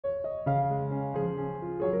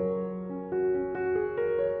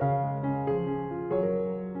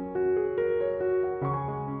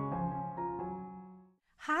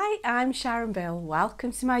I'm Sharon.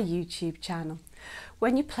 Welcome to my YouTube channel.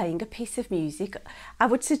 When you're playing a piece of music, I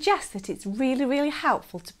would suggest that it's really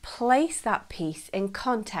helpful to place that piece in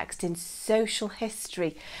context, in social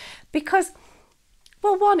history, because,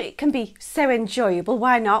 well, one, it can be so enjoyable.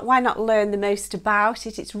 Why not? Why not learn the most about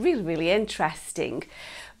it? It's really interesting.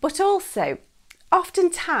 But also,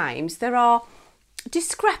 oftentimes there are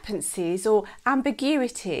discrepancies or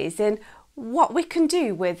ambiguities in what we can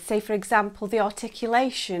do with, say, for example, the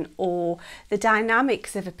articulation or the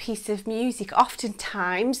dynamics of a piece of music.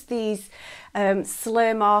 Oftentimes these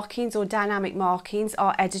slur markings or dynamic markings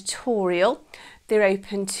are editorial. They're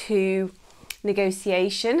open to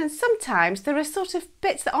negotiation, and sometimes there are sort of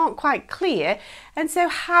bits that aren't quite clear, and so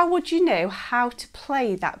how would you know how to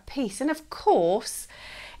play that piece? And of course,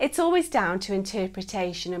 it's always down to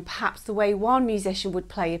interpretation, and perhaps the way one musician would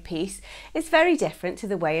play a piece is very different to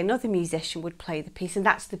the way another musician would play the piece, and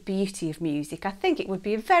that's the beauty of music. I think it would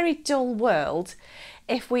be a very dull world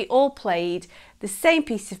if we all played the same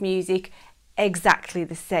piece of music exactly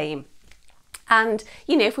the same. And,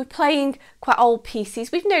 you know, if we're playing quite old pieces,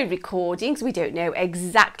 we've no recordings, we don't know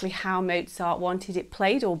exactly how Mozart wanted it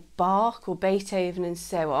played, or Bach or Beethoven and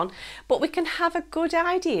so on, but we can have a good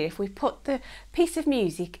idea if we put the piece of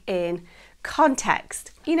music in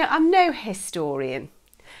context. You know, I'm no historian,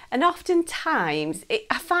 and oftentimes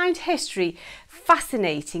I find history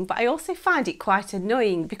fascinating, but I also find it quite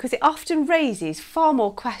annoying because it often raises far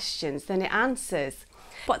more questions than it answers.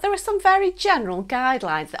 But there are some very general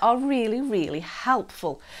guidelines that are really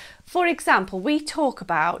helpful. For example, we talk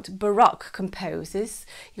about Baroque composers,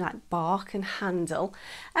 you know, like Bach and Handel.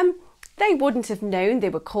 They wouldn't have known they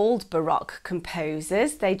were called Baroque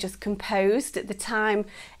composers. They just composed at the time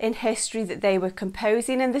in history that they were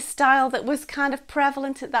composing, in the style that was kind of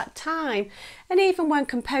prevalent at that time. And even when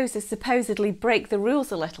composers supposedly break the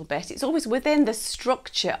rules a little bit, it's always within the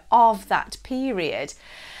structure of that period.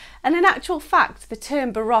 And in actual fact, the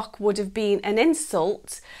term Baroque would have been an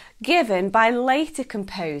insult given by later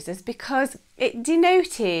composers because it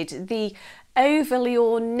denoted the overly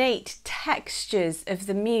ornate textures of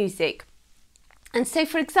the music. And so,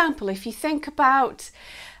 for example, if you think about,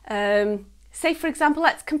 say, for example,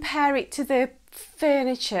 let's compare it to the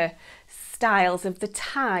furniture styles of the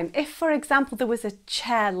time. If, for example, there was a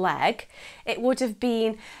chair leg, it would have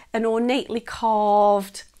been an ornately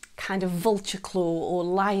carved kind of vulture claw or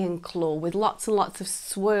lion claw with lots and lots of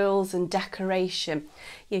swirls and decoration.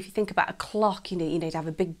 You know, if you think about a clock, you know, to have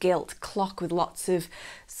a big gilt clock with lots of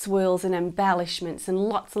swirls and embellishments and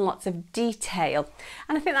lots of detail.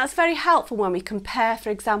 And I think that's very helpful when we compare,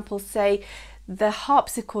 for example, say, the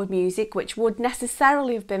harpsichord music, which would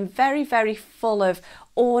necessarily have been very full of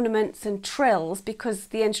ornaments and trills because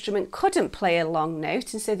the instrument couldn't play a long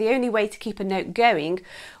note, and so the only way to keep a note going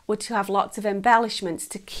would to have lots of embellishments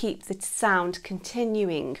to keep the sound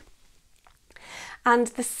continuing. And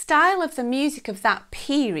the style of the music of that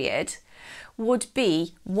period would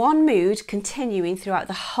be one mood continuing throughout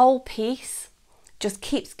the whole piece, just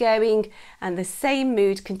keeps going, and the same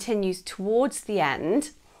mood continues towards the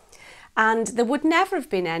end. And there would never have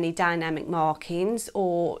been any dynamic markings,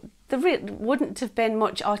 or there wouldn't have been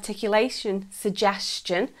much articulation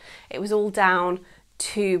suggestion. It was all down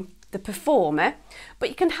to the performer. But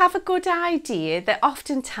you can have a good idea that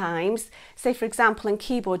oftentimes, say for example in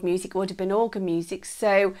keyboard music, it would have been organ music,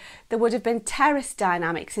 so there would have been terrace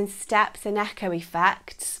dynamics in steps and echo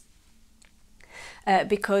effects.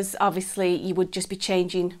 Because obviously you would just be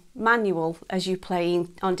changing manual as you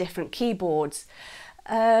playing on different keyboards.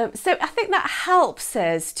 So I think that helps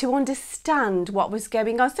us to understand what was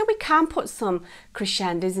going on. So we can put some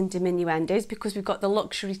crescendos and diminuendos because we've got the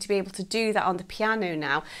luxury to be able to do that on the piano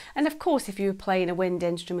now. And of course, if you were playing a wind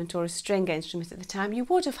instrument or a string instrument at the time, you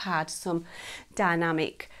would have had some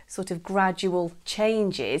dynamic sort of gradual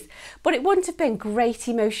changes, but it wouldn't have been great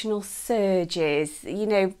emotional surges. You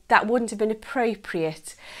know, that wouldn't have been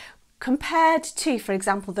appropriate. Compared to, for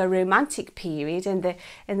example, the Romantic period in the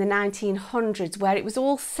 1900s, where it was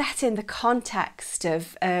all set in the context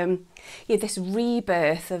of you know, this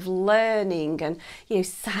rebirth of learning and, you know,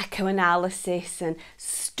 psychoanalysis and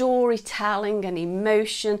storytelling and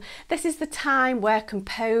emotion. This is the time where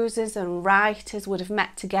composers and writers would have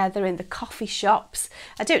met together in the coffee shops.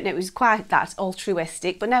 I don't know if it was quite that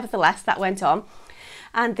altruistic, but nevertheless that went on.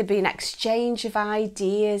 And there'd be an exchange of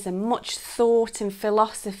ideas and much thought and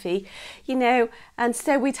philosophy, you know, and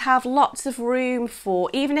so we'd have lots of room for,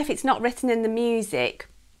 even if it's not written in the music,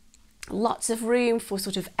 lots of room for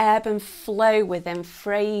sort of ebb and flow within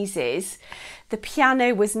phrases. The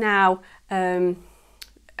piano was now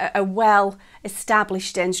a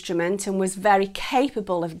well-established instrument and was very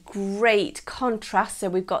capable of great contrast. So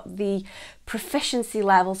we've got the proficiency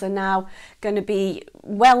levels are now going to be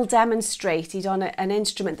well demonstrated on an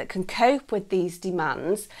instrument that can cope with these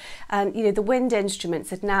demands. And the wind instruments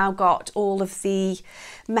had now got all of the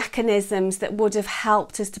mechanisms that would have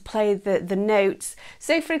helped us to play the notes.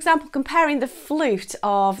 So for example, comparing the flute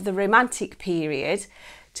of the Romantic period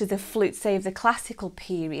to the flute, say, of the classical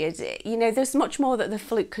period, there's much more that the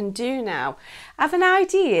flute can do now. I have an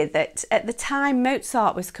idea that at the time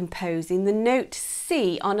Mozart was composing, the note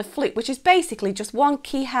C on a flute, which is basically just one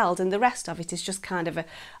key held and the rest of it is just kind of a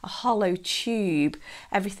hollow tube,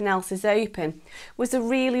 everything else is open, was a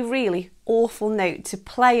really, really awful note to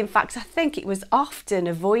play. In fact, I think it was often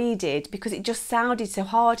avoided because it just sounded so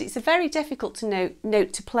hard. It's a very difficult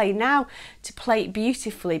note to play now, to play it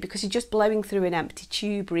beautifully, because you're just blowing through an empty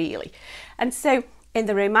tube really. And so in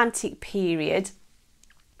the Romantic period,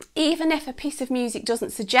 even if a piece of music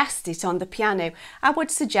doesn't suggest it on the piano, I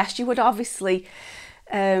would suggest you would obviously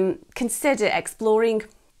consider exploring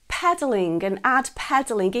pedalling and add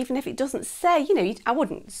pedalling, even if it doesn't say, I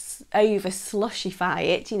wouldn't over slushyfy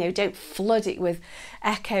it, don't flood it with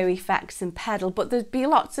echo effects and pedal, but there'd be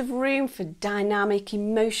lots of room for dynamic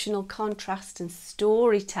emotional contrast and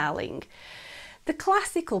storytelling. The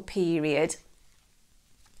classical period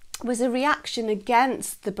was a reaction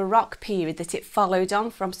against the Baroque period that it followed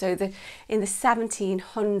on from. So in the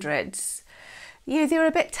 1700s, they were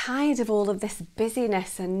a bit tired of all of this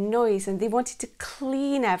busyness and noise, and they wanted to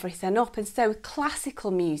clean everything up. And so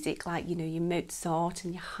classical music, like, your Mozart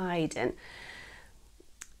and your Haydn,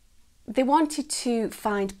 they wanted to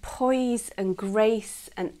find poise and grace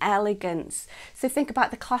and elegance. So think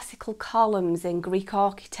about the classical columns in Greek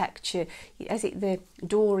architecture. Is it the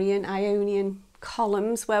Dorian, Ionian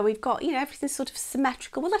columns, where we've got everything's sort of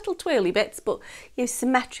symmetrical with little twirly bits, but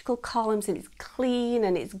symmetrical columns, and it's clean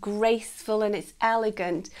and it's graceful and it's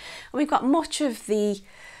elegant. And we've got much of the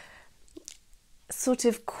sort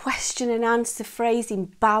of question and answer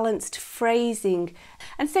phrasing, balanced phrasing,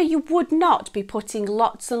 and so you would not be putting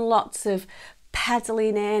lots and lots of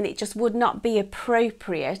pedaling in. It just would not be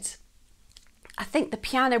appropriate. I think the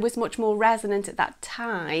piano was much more resonant at that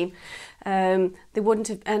time. They wouldn't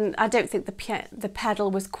have, and I don't think the pedal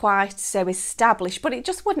was quite so established, but it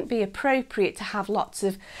just wouldn't be appropriate to have lots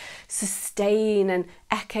of sustain and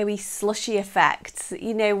echoey, slushy effects.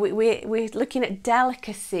 We're looking at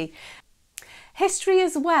delicacy. History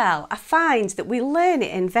as well, I find that we learn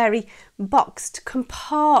it in very boxed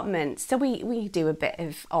compartments. So we do a bit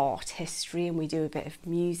of art history, and we do a bit of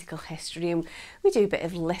musical history, and we do a bit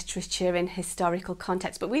of literature in historical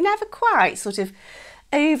context, but we never quite sort of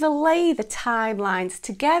overlay the timelines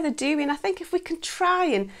together, do we? And I think if we can try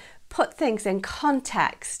and put things in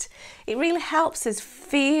context, it really helps us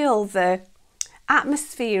feel the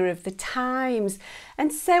atmosphere of the times.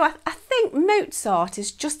 And so I think Mozart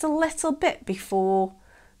is just a little bit before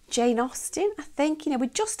Jane Austen. I think, we're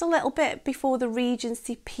just a little bit before the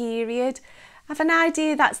Regency period. I have an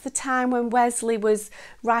idea that's the time when Wesley was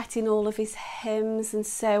writing all of his hymns and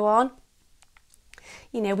so on.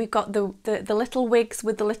 We've got the little wigs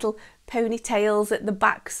with the little ponytails at the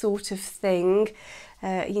back sort of thing.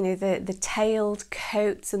 The tailed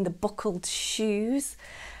coats and the buckled shoes.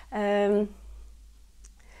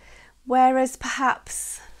 Whereas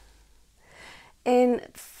perhaps in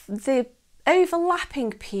the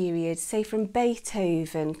overlapping period, say from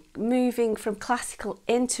Beethoven, moving from classical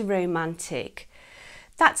into Romantic,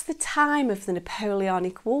 that's the time of the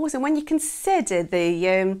Napoleonic Wars. And when you consider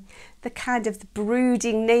the kind of the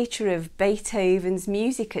brooding nature of Beethoven's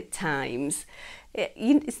music at times,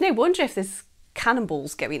 it's no wonder if there's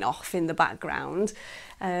cannonballs going off in the background.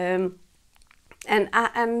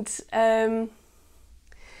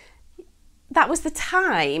 That was the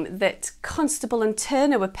time that Constable and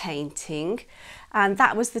Turner were painting, and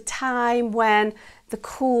that was the time when the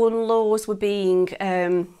Corn Laws were being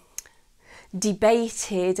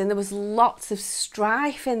debated, and there was lots of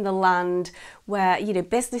strife in the land where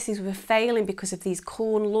businesses were failing because of these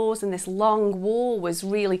Corn Laws, and this long war was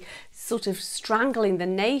really sort of strangling the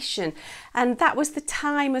nation. And that was the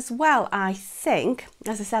time as well, I think,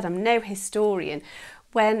 as I said, I'm no historian,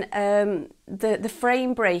 when the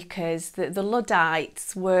frame breakers, the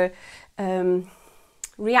Luddites, were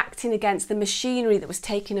reacting against the machinery that was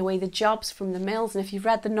taking away the jobs from the mills. And if you've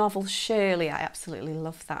read the novel Shirley, I absolutely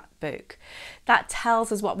love that book. That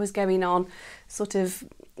tells us what was going on, sort of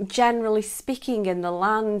generally speaking, in the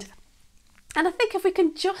land. And I think if we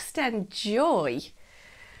can just enjoy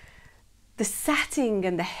the setting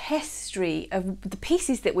and the history of the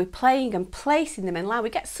pieces that we're playing and placing them in line, we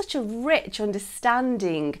get such a rich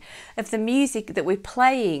understanding of the music that we're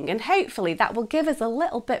playing, and hopefully that will give us a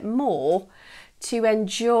little bit more to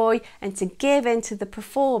enjoy and to give into the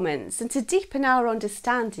performance and to deepen our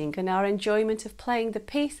understanding and our enjoyment of playing the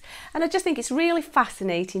piece. And I just think it's really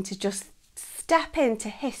fascinating to just step into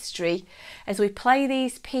history as we play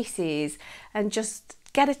these pieces and just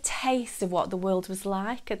get a taste of what the world was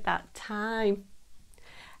like at that time.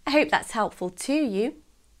 I hope that's helpful to you.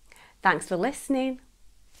 Thanks for listening.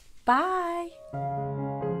 Bye.